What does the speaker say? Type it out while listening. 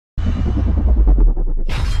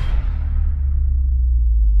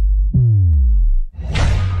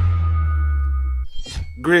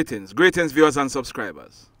Greetings viewers and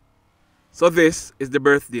subscribers. So this is the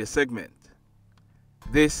birthday segment.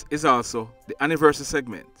 This is also the anniversary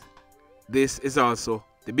segment. This is also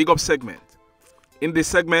the big up segment. In this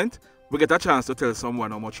segment, we get a chance to tell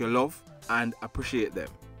someone how much you love and appreciate them.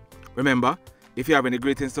 Remember, if you have any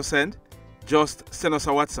greetings to send, just send us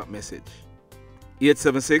a WhatsApp message.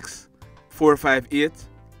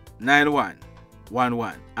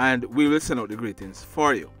 876-458-9111 and we will send out the greetings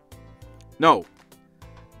for you. Now,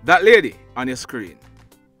 that lady on your screen,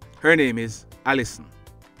 her name is Allison.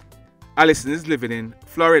 Allison is living in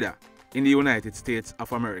Florida in the United States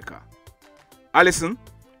of America. Allison,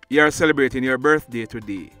 you are celebrating your birthday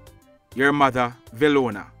today. Your mother,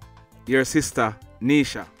 Velona, your sister,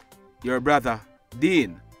 Nisha, your brother,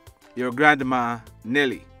 Dean, your grandma,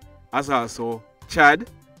 Nellie, as also Chad,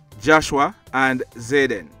 Joshua, and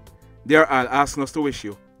Zayden. They are all asking us to wish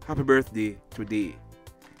you happy birthday today.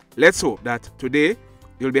 Let's hope that today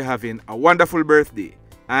you'll be having a wonderful birthday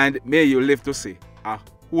and may you live to see a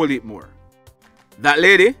whole heap more. That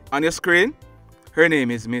lady on your screen, her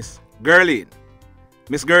name is Miss Gerline.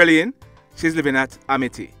 Miss Gerline, she's living at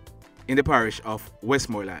Amity in the parish of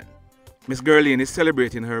Westmoreland. Miss Gerline is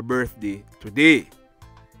celebrating her birthday today.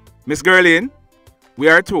 Miss Gerline, we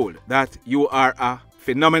are told that you are a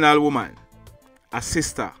phenomenal woman, a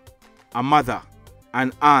sister, a mother,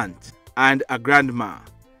 an aunt, and a grandma.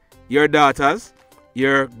 Your daughters,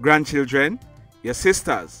 your grandchildren, your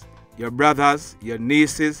sisters, your brothers, your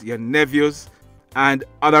nieces, your nephews, and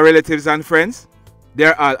other relatives and friends,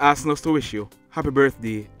 they're all asking us to wish you happy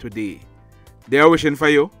birthday today. They are wishing for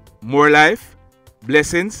you more life,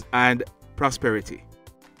 blessings, and prosperity.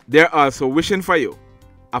 They're also wishing for you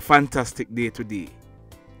a fantastic day today.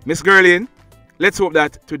 Miss Gerline, let's hope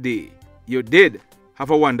that today you did have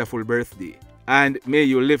a wonderful birthday and may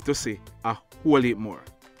you live to see a whole heap more.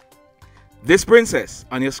 This princess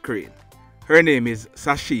on your screen, her name is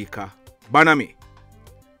Sashika Banami.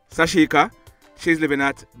 Sashika, she's living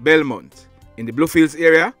at Belmont in the Bluefields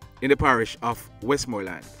area in the parish of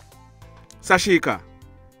Westmoreland. Sashika,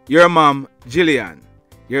 your mom Jillian,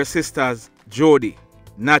 your sisters Jody,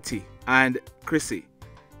 Natty, and Chrissy,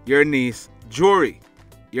 your niece Jory,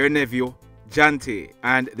 your nephew Jante,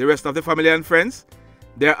 and the rest of the family and friends,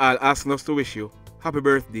 they're all asking us to wish you happy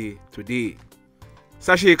birthday today.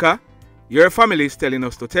 Sashika, your family is telling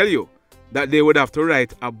us to tell you that they would have to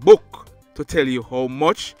write a book to tell you how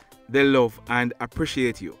much they love and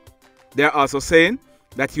appreciate you. They're also saying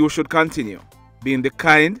that you should continue being the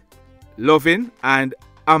kind, loving, and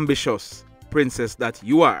ambitious princess that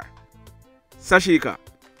you are. Sashika,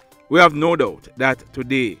 we have no doubt that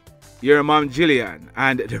today your mom Jillian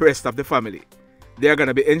and the rest of the family, they are going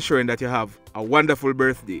to be ensuring that you have a wonderful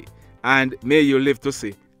birthday and may you live to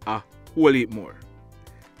see a whole heap more.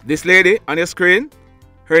 This lady on your screen,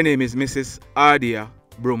 her name is Mrs. Ardia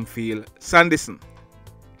Broomfield Sanderson.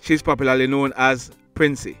 She's popularly known as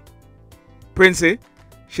Princey. Princey,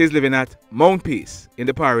 she's living at Mount Peace in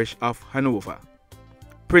the parish of Hanover.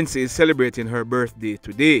 Princey is celebrating her birthday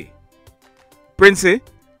today. Princey,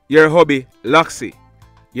 your hubby Loxy,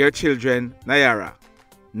 your children Nayara,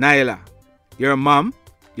 Nyla, your mom,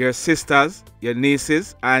 your sisters, your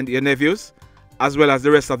nieces, and your nephews, as well as the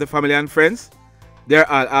rest of the family and friends, they're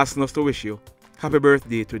all asking us to wish you happy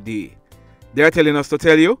birthday today. They're telling us to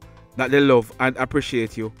tell you that they love and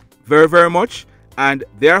appreciate you very, very much, and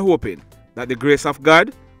they're hoping that the grace of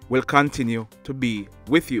God will continue to be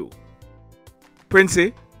with you.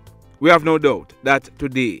 Princey, we have no doubt that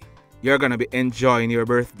today you're going to be enjoying your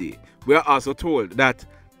birthday. We are also told that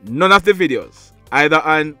none of the videos, either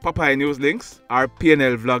on Papaya News Links or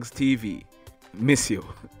PNL Vlogz TV, miss you.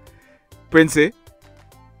 Princey,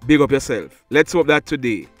 big up yourself. Let's hope that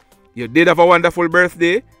today you did have a wonderful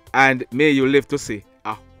birthday and may you live to see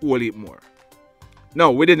a whole heap more.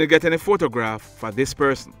 Now, we didn't get any photograph for this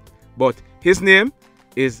person, but his name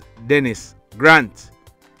is Dennis Grant.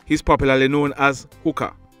 He's popularly known as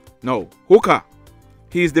Hooker. Now, Hooker,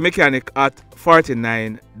 he's the mechanic at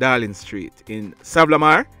 49 Darling Street in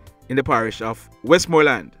Savlamar in the parish of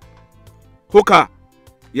Westmoreland. Hooker,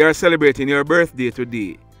 you're celebrating your birthday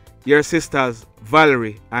today. Your sisters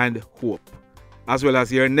Valerie and Hope, as well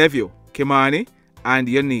as your nephew Kimani and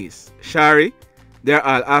your niece Shari, they're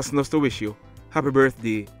all asking us to wish you happy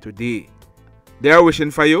birthday today. They are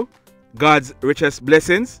wishing for you God's richest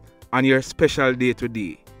blessings on your special day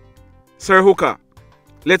today. Sir Hooker,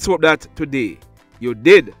 let's hope that today you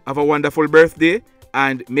did have a wonderful birthday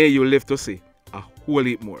and may you live to see a whole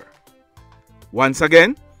heap more. Once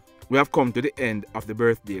again, we have come to the end of the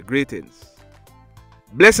birthday greetings.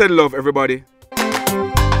 Blessed love, everybody.